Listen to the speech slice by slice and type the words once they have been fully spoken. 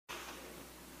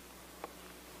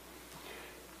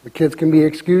The kids can be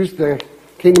excused. The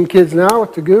Kingdom kids now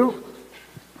to go.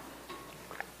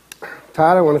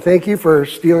 Todd, I want to thank you for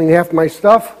stealing half my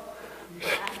stuff.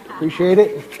 Appreciate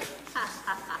it.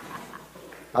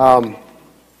 Good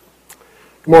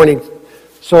morning.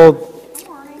 So,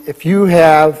 if we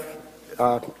have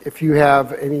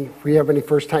any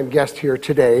first-time guests here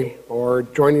today or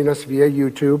joining us via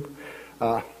YouTube,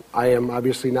 I am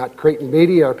obviously not Creighton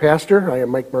Beatty, our pastor. I am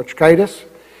Mike Marchkaitis,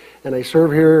 and I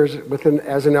serve here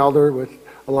as an elder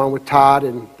along with Todd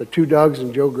and the two Dougs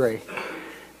and Joe Gray.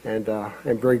 And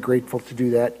I'm very grateful to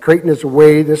do that. Creighton is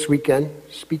away this weekend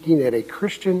speaking at a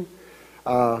Christian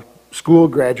school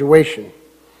graduation.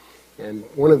 And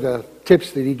one of the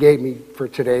tips that he gave me for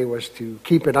today was to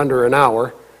keep it under an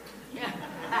hour.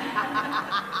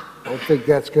 I don't think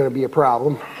that's going to be a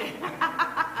problem.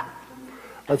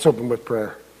 Let's open with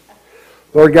prayer.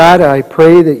 Lord God, I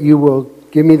pray that you will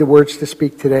give me the words to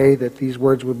speak today, that these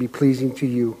words will be pleasing to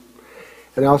you.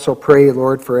 And I also pray,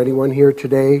 Lord, for anyone here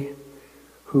today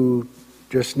who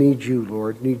just needs you,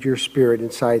 Lord, need your spirit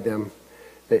inside them,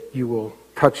 that you will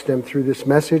touch them through this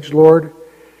message, Lord.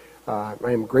 I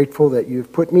am grateful that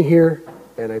you've put me here,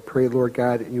 and I pray, Lord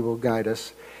God, that you will guide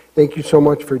us. Thank you so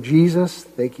much for Jesus.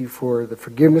 Thank you for the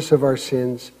forgiveness of our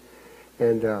sins,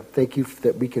 and thank you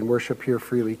that we can worship here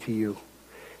freely to you.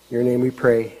 In your name we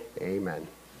pray, amen.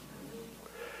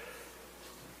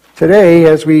 Today,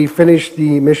 as we finish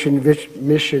the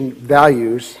mission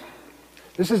values,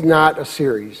 this is not a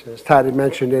series. As Todd had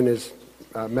mentioned in his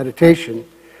meditation,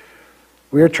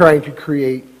 we are trying to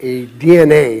create a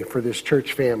DNA for this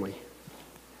church family.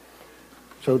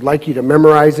 So I'd like you to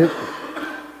memorize it,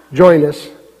 join us,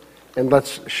 and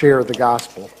let's share the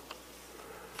gospel.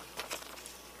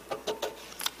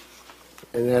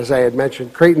 And as I had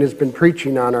mentioned, Creighton has been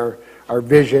preaching on our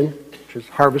vision, which is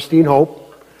harvesting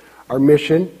hope. Our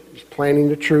mission is planting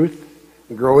the truth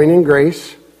and growing in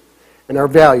grace. And our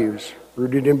values,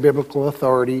 rooted in biblical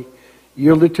authority,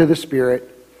 yielded to the Spirit,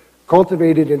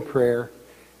 cultivated in prayer.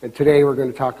 And today we're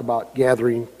going to talk about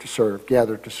gathered to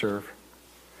serve.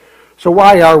 So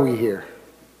why are we here?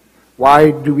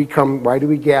 Why do we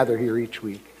gather here each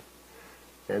week?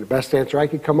 And the best answer I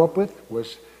could come up with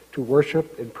was to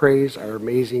worship and praise our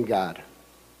amazing God.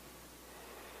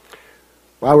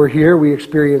 While we're here, we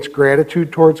experience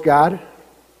gratitude towards God.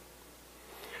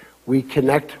 We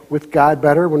connect with God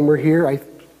better when we're here.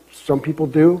 Some people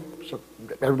do.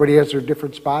 Everybody has their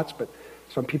different spots, but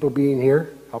some people being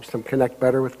here helps them connect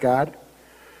better with God.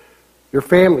 Your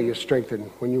family is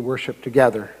strengthened when you worship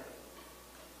together.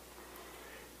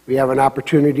 We have an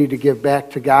opportunity to give back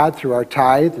to God through our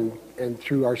tithe and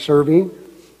through our serving.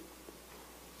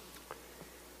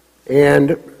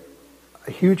 And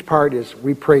a huge part is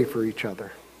we pray for each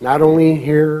other. Not only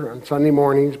here on Sunday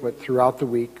mornings, but throughout the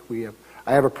week.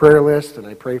 I have a prayer list, and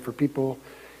I pray for people.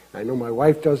 I know my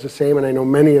wife does the same, and I know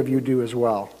many of you do as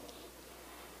well.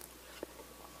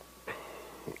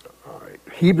 All right.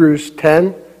 Hebrews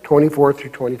 10:24 through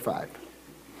 25.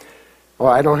 Well,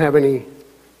 I don't have any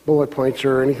bullet points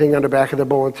or anything on the back of the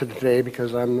bulletin today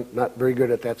because I'm not very good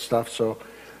at that stuff, so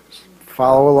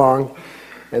follow along.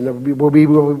 And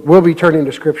we'll be turning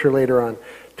to Scripture later on.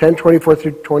 10:24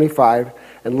 through 25.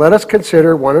 And let us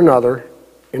consider one another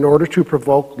in order to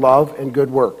provoke love and good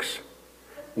works,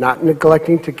 not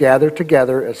neglecting to gather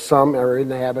together as some are in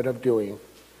the habit of doing,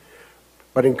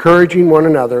 but encouraging one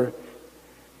another,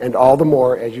 and all the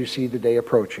more as you see the day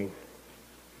approaching.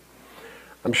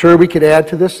 I'm sure we could add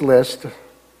to this list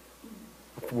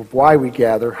of why we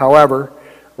gather. However,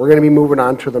 we're going to be moving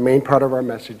on to the main part of our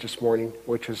message this morning,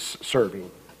 which is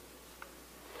serving.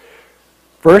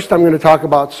 First, I'm going to talk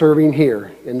about serving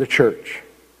here in the church.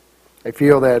 I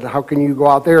feel that how can you go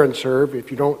out there and serve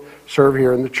if you don't serve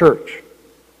here in the church?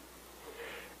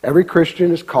 Every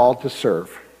Christian is called to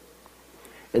serve.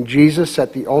 And Jesus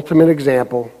set the ultimate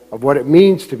example of what it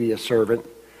means to be a servant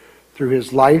through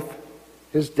his life,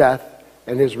 his death,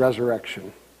 and his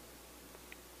resurrection.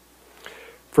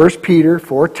 1 Peter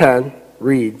 4:10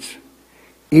 reads,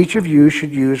 "Each of you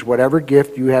should use whatever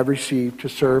gift you have received to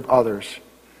serve others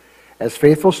as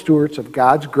faithful stewards of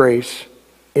God's grace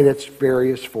in its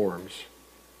various forms."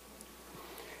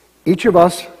 Each of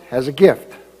us has a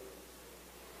gift,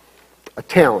 a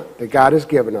talent that God has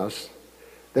given us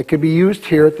that could be used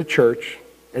here at the church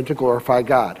and to glorify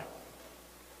God.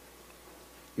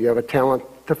 You have a talent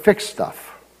to fix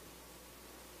stuff.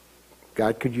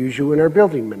 God could use you in our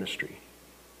building ministry.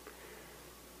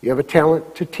 You have a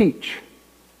talent to teach.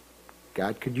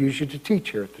 God could use you to teach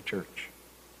here at the church.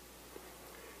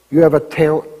 You have a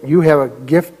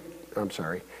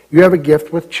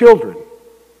gift with children.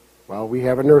 Well, we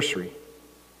have a nursery.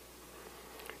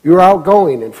 You're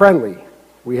outgoing and friendly.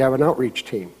 We have an outreach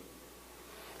team.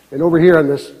 And over here on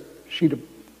this sheet of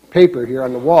paper here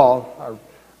on the wall are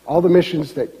all the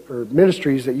ministries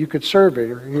that you could serve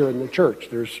here in the church.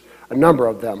 There's a number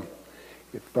of them.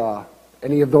 If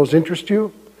any of those interest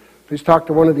you, please talk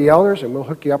to one of the elders and we'll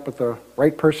hook you up with the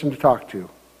right person to talk to.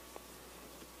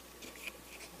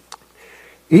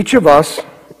 Each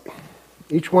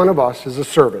one of us is a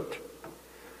servant.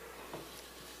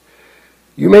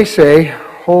 You may say,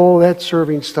 oh, that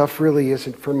serving stuff really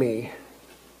isn't for me.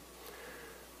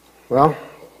 Well,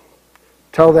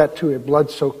 tell that to a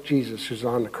blood-soaked Jesus who's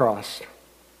on the cross.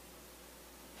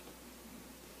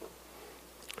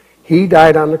 He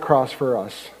died on the cross for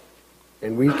us,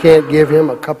 and we can't give him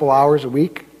a couple hours a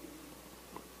week.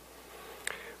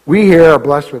 We here are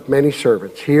blessed with many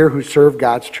servants here who serve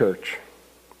God's church.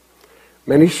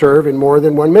 Many serve in more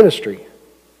than one ministry.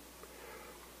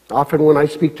 Often when I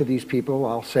speak to these people,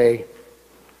 I'll say,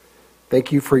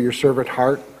 thank you for your servant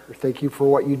heart, or thank you for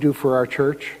what you do for our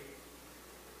church,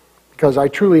 because I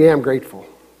truly am grateful.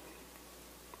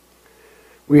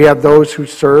 We have those who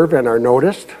serve and are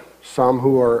noticed, some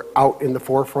who are out in the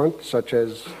forefront, such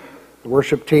as the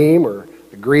worship team or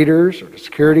the greeters or the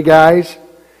security guys.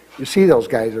 You see those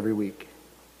guys every week.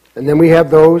 And then we have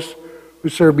those who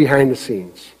serve behind the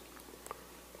scenes,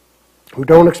 who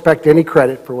don't expect any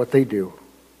credit for what they do.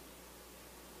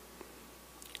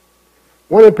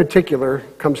 One in particular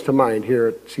comes to mind here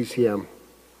at CCM.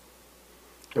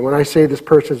 And when I say this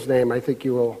person's name, I think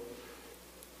you will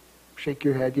shake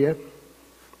your head yet.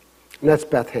 And that's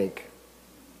Beth Hank.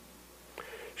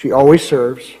 She always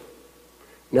serves.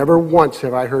 Never once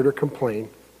have I heard her complain.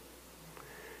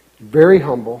 Very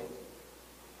humble.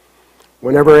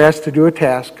 Whenever asked to do a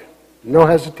task, no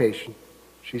hesitation,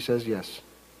 she says yes.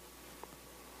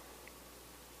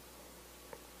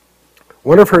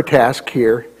 One of her tasks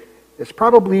here is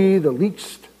probably the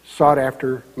least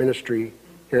sought-after ministry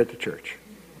here at the church.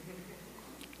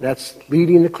 That's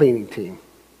leading the cleaning team.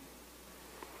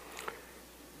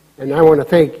 And I want to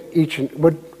thank each and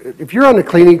if you're on the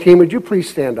cleaning team, would you please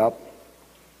stand up?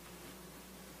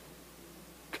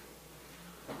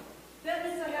 That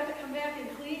means I have to come back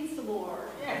and clean some more.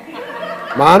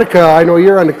 Monica, I know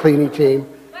you're on the cleaning team.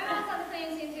 My mom's on the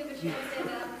cleaning team too, but she won't stand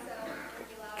up, so it'll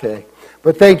be loud. Okay.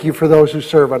 But thank you for those who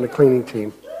serve on the cleaning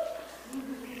team.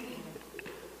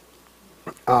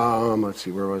 Let's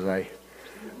see, where was I?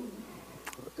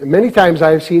 Many times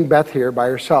I've seen Beth here by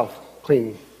herself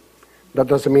cleaning. That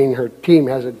doesn't mean her team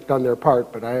hasn't done their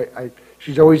part, but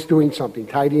she's always doing something,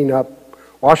 tidying up,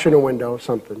 washing a window,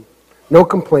 something. No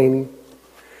complaining.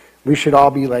 We should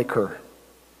all be like her.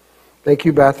 Thank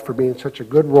you, Beth, for being such a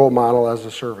good role model as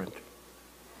a servant.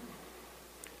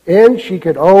 And she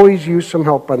could always use some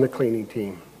help on the cleaning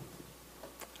team.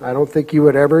 I don't think you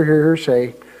would ever hear her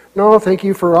say, no, thank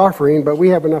you for offering, but we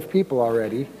have enough people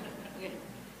already.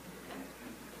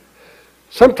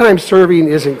 Sometimes serving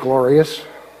isn't glorious.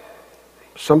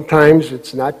 Sometimes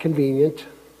it's not convenient.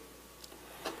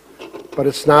 But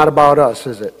it's not about us,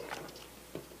 is it?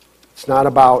 It's not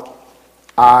about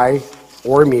I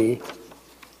or me.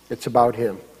 It's about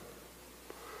him.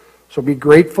 So be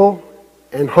grateful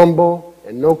and humble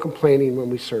and no complaining when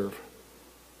we serve.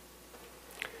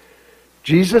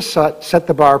 Jesus set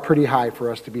the bar pretty high for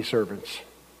us to be servants.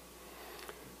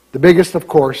 The biggest, of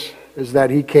course, is that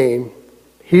he came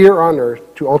here on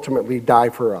earth to ultimately die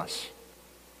for us.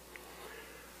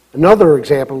 Another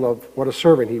example of what a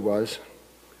servant he was,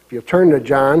 if you turn to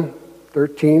John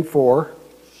 13:4.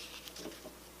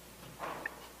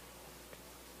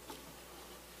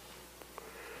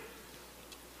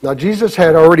 Now Jesus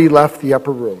had already left the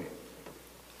upper room,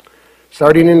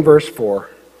 starting in verse 4.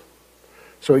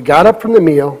 So he got up from the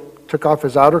meal, took off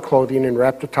his outer clothing, and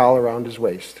wrapped a towel around his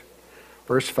waist.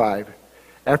 Verse 5.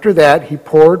 After that, he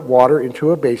poured water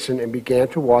into a basin and began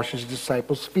to wash his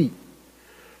disciples' feet,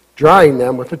 drying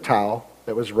them with a towel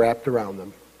that was wrapped around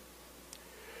them.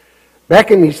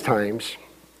 Back in these times,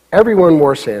 everyone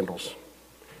wore sandals,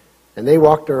 and they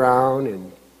walked around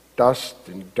in dust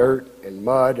and dirt and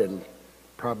mud and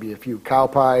probably a few cow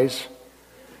pies.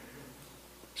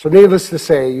 So needless to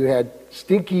say, you had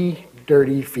stinky,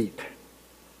 dirty feet.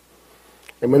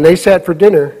 And when they sat for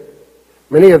dinner,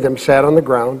 many of them sat on the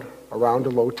ground around a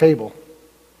low table.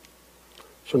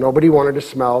 So nobody wanted to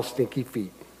smell stinky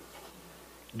feet.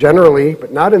 Generally,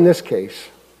 but not in this case,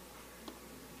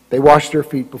 they washed their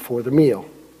feet before the meal.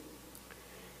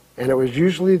 And it was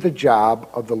usually the job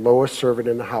of the lowest servant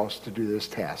in the house to do this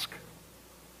task.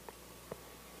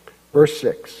 Verse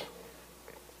 6.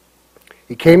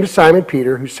 He came to Simon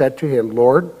Peter, who said to him,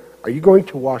 Lord, are you going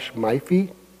to wash my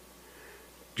feet?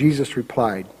 Jesus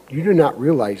replied, "You do not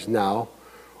realize now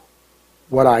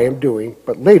what I am doing,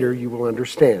 but later you will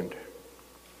understand."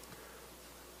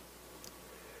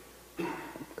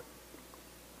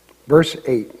 Verse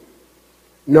 8,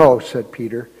 "No," said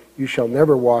Peter, "you shall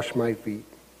never wash my feet."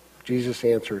 Jesus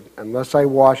answered, "Unless I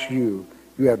wash you,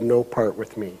 you have no part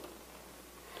with me."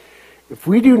 If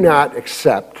we do not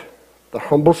accept the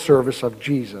humble service of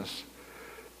Jesus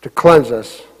to cleanse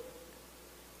us,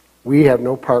 we have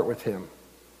no part with him.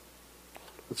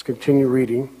 Let's continue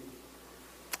reading.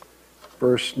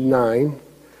 Verse 9,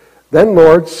 "Then,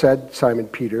 Lord," said Simon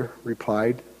Peter,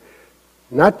 replied,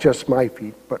 "not just my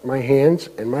feet, but my hands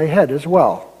and my head as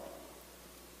well."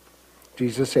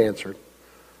 Jesus answered,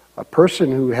 "A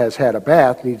person who has had a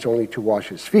bath needs only to wash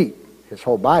his feet. His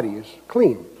whole body is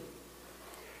clean.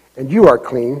 And you are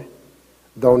clean,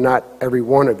 though not every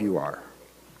one of you are."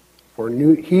 For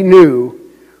he knew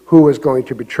who was going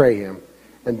to betray him,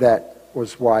 and that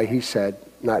was why he said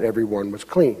not everyone was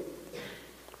clean.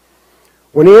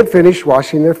 When he had finished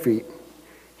washing their feet,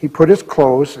 he put his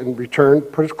clothes on and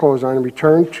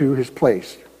returned to his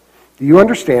place. "Do you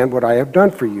understand what I have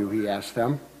done for you?" he asked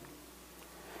them.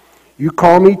 "You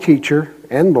call me teacher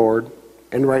and Lord,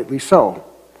 and rightly so,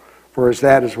 for as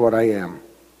that is what I am.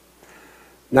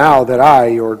 Now that I,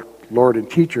 your Lord and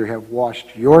teacher, have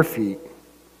washed your feet,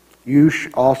 you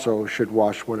also should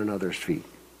wash one another's feet.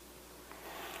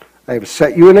 I have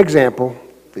set you an example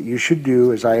that you should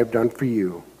do as I have done for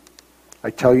you. I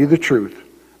tell you the truth,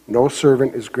 no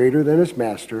servant is greater than his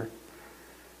master,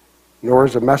 nor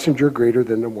is a messenger greater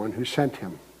than the one who sent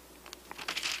him.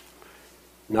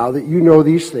 Now that you know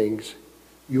these things,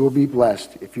 you will be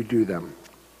blessed if you do them."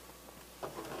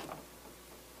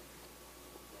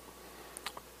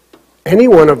 Any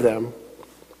one of them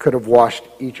could have washed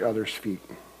each other's feet.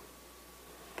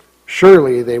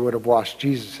 Surely they would have washed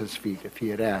Jesus' feet if he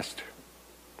had asked.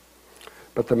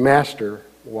 But the master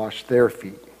washed their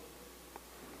feet.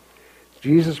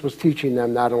 Jesus was teaching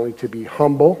them not only to be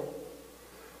humble,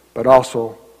 but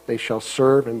also they shall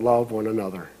serve and love one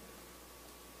another.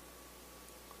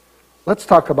 Let's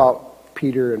talk about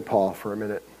Peter and Paul for a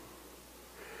minute.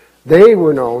 They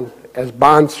were known as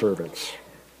bondservants.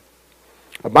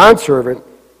 A bondservant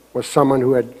was someone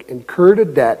who had incurred a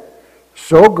debt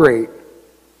so great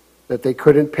that they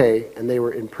couldn't pay, and they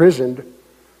were imprisoned,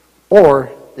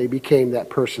 or they became that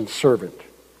person's servant.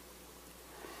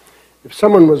 If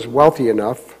someone was wealthy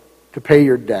enough to pay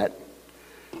your debt,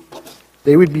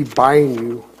 they would be buying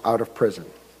you out of prison.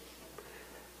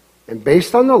 And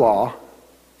based on the law,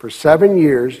 for 7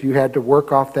 years you had to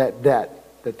work off that debt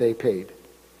that they paid.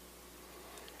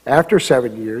 After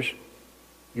 7 years,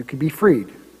 you could be freed.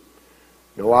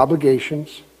 No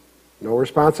obligations, no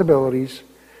responsibilities.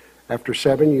 After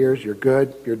 7 years, you're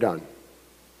good, you're done.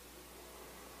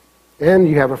 And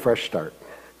you have a fresh start.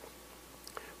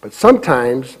 But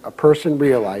sometimes a person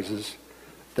realizes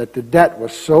that the debt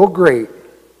was so great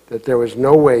that there was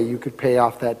no way you could pay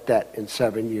off that debt in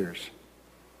 7 years.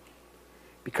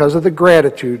 Because of the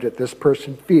gratitude that this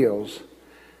person feels,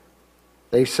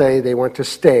 they say they want to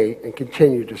stay and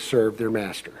continue to serve their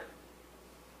master.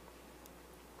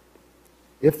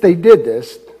 If they did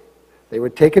this, they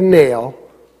would take a nail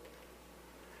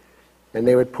and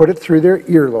they would put it through their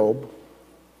earlobe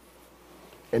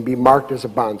and be marked as a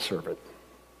bondservant.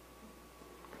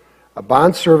 A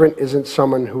bondservant isn't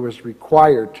someone who is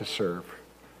required to serve,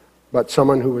 but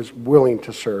someone who is willing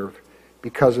to serve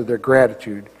because of their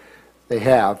gratitude they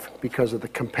have because of the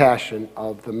compassion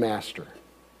of the master.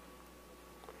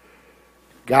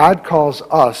 God calls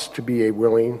us to be a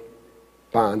willing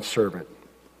bondservant.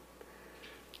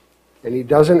 And he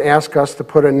doesn't ask us to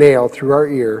put a nail through our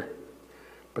ear,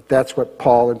 but that's what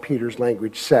Paul and Peter's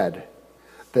language said,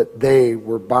 that they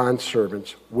were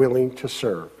bondservants willing to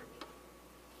serve.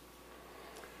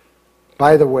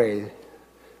 By the way,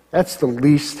 that's the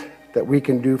least that we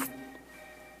can do.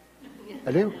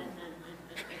 I do.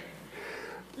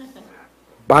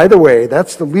 By the way,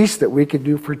 that's the least that we could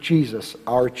do for Jesus,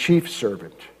 our chief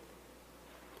servant.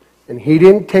 And he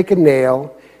didn't take a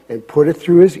nail and put it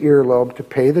through his earlobe to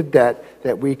pay the debt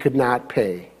that we could not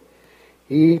pay.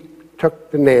 He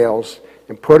took the nails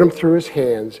and put them through his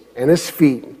hands and his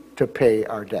feet to pay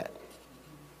our debt.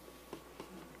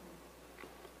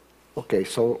 Okay,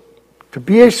 so to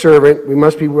be a servant, we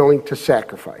must be willing to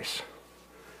sacrifice.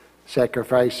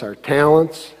 Sacrifice our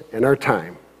talents and our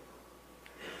time.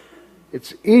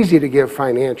 It's easy to give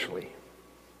financially.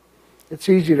 It's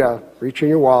easy to reach in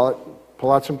your wallet,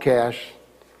 pull out some cash,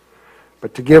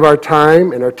 but to give our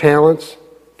time and our talents,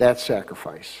 that's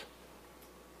sacrifice.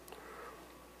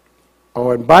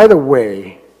 Oh, and by the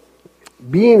way,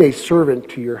 being a servant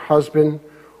to your husband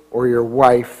or your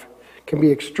wife can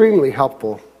be extremely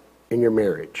helpful in your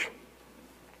marriage.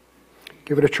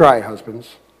 Give it a try,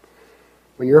 husbands.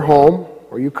 When you're home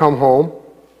or you come home,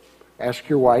 ask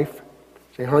your wife,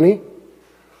 say, honey,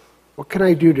 what can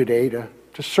I do today to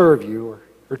serve you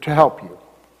or to help you?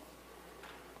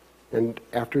 And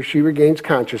after she regains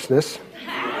consciousness,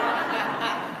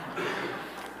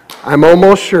 I'm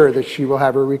almost sure that she will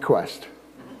have a request.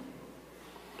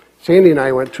 Sandy and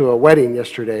I went to a wedding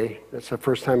yesterday. That's the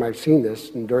first time I've seen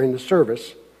this. And during the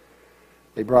service,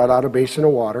 they brought out a basin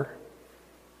of water.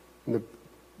 And the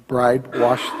bride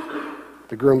washed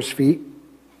the groom's feet,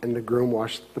 and the groom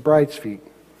washed the bride's feet.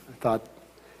 I thought,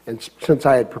 and since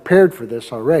I had prepared for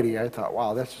this already, I thought,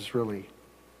 wow, that's really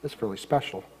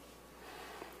special.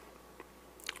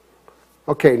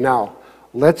 Okay, now,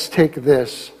 let's take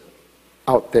this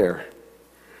out there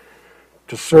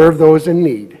to serve those in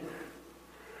need,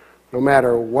 no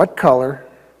matter what color,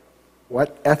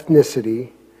 what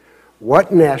ethnicity,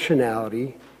 what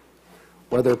nationality,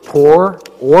 whether poor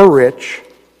or rich,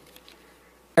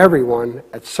 everyone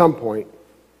at some point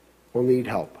will need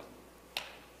help.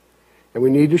 And we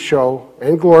need to show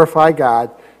and glorify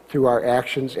God through our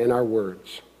actions and our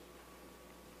words.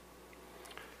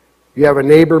 You have a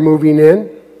neighbor moving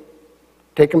in,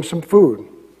 take them some food.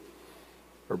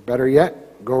 Or better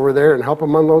yet, go over there and help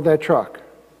them unload that truck.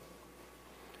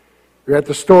 You're at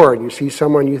the store and you see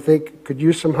someone you think could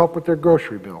use some help with their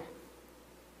grocery bill.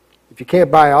 If you can't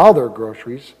buy all their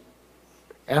groceries,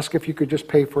 ask if you could just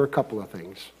pay for a couple of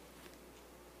things.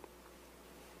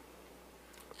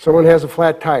 Someone has a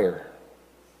flat tire.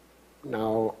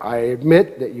 Now, I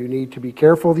admit that you need to be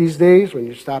careful these days when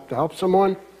you stop to help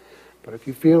someone, but if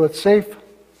you feel it's safe,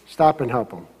 stop and help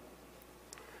them.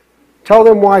 Tell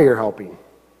them why you're helping,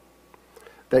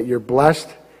 that you're blessed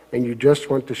and you just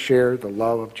want to share the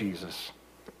love of Jesus,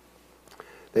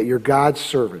 that you're God's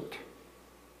servant.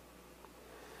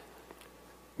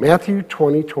 Matthew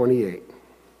 20:28.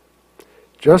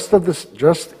 Just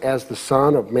as the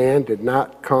Son of Man did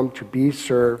not come to be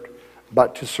served,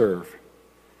 but to serve,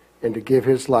 and to give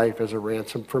his life as a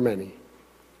ransom for many.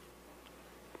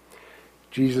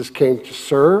 Jesus came to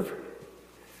serve.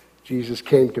 Jesus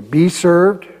came to be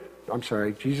served.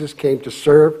 Jesus came to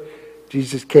serve.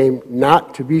 Jesus came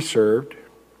not to be served.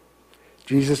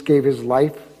 Jesus gave his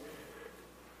life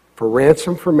for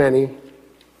ransom for many,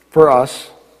 for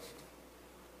us.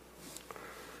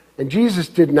 And Jesus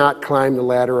did not climb the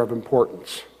ladder of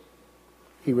importance.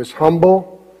 He was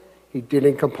humble. He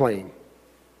didn't complain.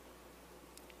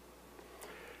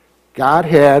 God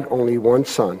had only one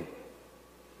son,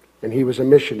 and he was a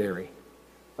missionary,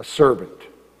 a servant.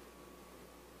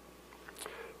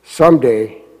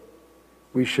 Someday,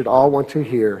 we should all want to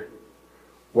hear,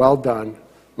 "Well done,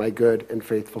 my good and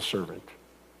faithful servant."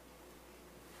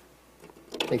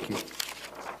 Thank you.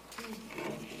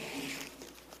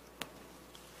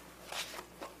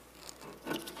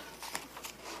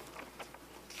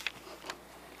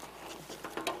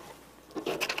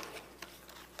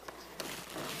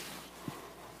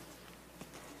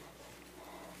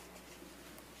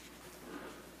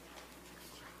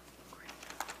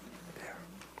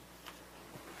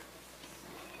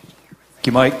 Thank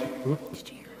you, Mike.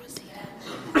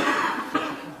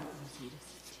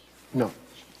 No.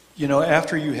 You know,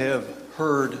 after you have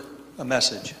heard a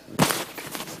message,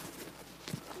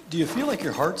 do you feel like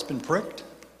your heart's been pricked?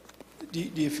 Do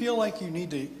you feel like you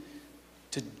need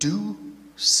to do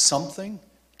something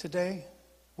today?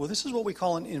 Well, this is what we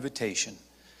call an invitation,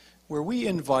 where we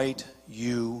invite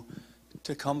you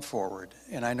to come forward.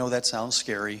 And I know that sounds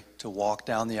scary, to walk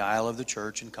down the aisle of the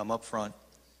church and come up front.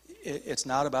 It's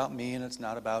not about me and it's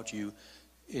not about you.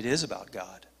 It is about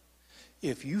God.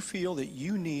 If you feel that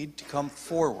you need to come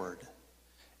forward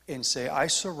and say, I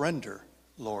surrender,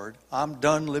 Lord. I'm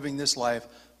done living this life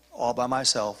all by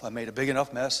myself. I made a big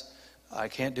enough mess. I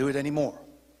can't do it anymore.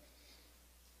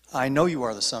 I know you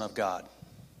are the Son of God.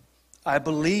 I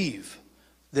believe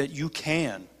that you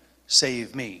can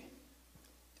save me.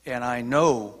 And I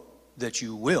know that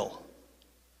you will.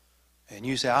 And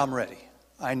you say, I'm ready.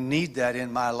 I need that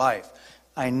in my life.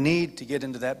 I need to get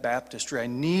into that baptistry. I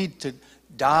need to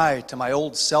die to my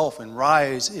old self and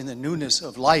rise in the newness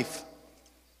of life.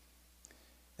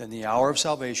 Then the hour of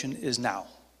salvation is now.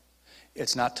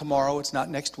 It's not tomorrow. It's not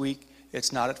next week.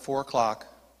 It's not at 4 o'clock.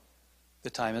 The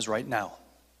time is right now.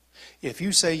 If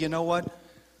you say, you know what?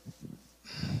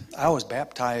 I was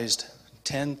baptized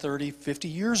 10, 30, 50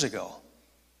 years ago.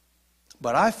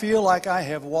 But I feel like I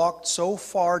have walked so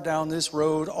far down this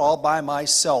road all by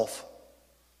myself,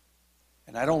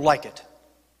 and I don't like it.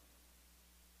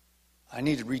 I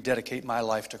need to rededicate my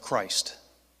life to Christ.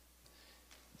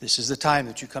 this is the time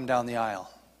that you come down the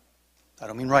aisle. I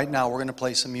don't mean right now, we're going to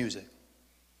play some music.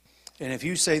 And if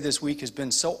you say this week has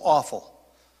been so awful,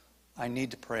 I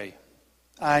need to pray.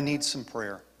 I need some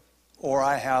prayer. Or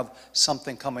I have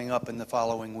something coming up in the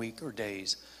following week or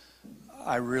days.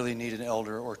 I really need an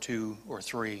elder or two or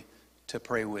three to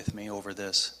pray with me over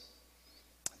this.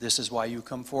 This is why you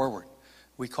come forward.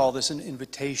 We call this an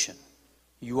invitation.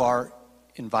 You are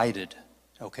invited,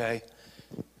 okay?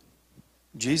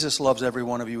 Jesus loves every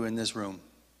one of you in this room.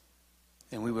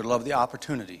 And we would love the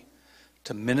opportunity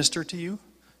to minister to you,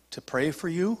 to pray for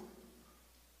you,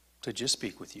 to just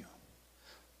speak with you.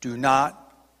 Do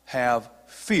not have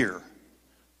fear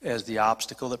as the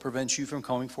obstacle that prevents you from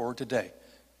coming forward today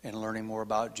and learning more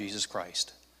about Jesus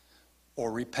Christ,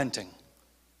 or repenting,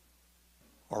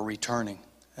 or returning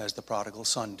as the prodigal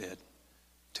son did,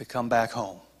 to come back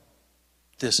home.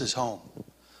 This is home.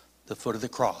 The foot of the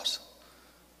cross.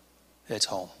 It's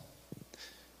home.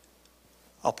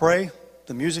 I'll pray.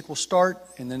 The music will start,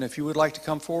 and then if you would like to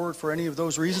come forward for any of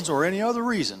those reasons or any other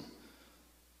reason,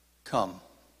 come.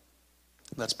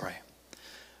 Let's pray.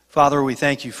 Father, we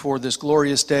thank you for this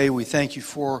glorious day. We thank you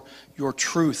for your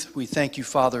truth. We thank you,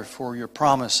 Father, for your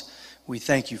promise. We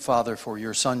thank you, Father, for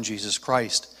your Son, Jesus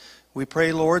Christ. We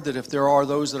pray, Lord, that if there are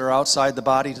those that are outside the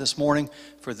body this morning,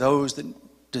 for those that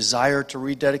desire to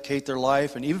rededicate their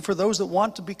life, and even for those that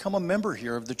want to become a member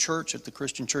here of the church, at the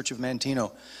Christian Church of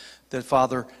Manteno, that,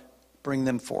 Father, bring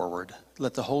them forward.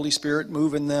 Let the Holy Spirit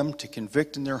move in them to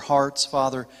convict in their hearts,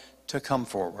 Father, to come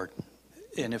forward.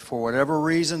 And if for whatever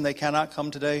reason they cannot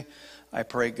come today, I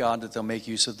pray, God, that they'll make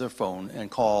use of their phone and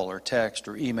call or text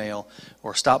or email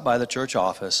or stop by the church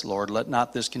office. Lord, let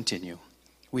not this continue.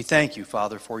 We thank you,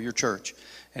 Father, for your church.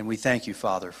 And we thank you,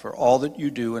 Father, for all that you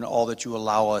do and all that you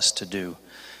allow us to do.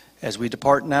 As we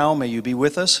depart now, may you be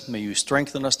with us. May you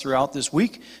strengthen us throughout this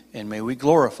week. And may we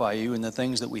glorify you in the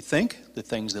things that we think, the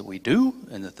things that we do,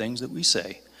 and the things that we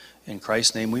say. In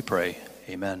Christ's name we pray.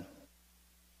 Amen.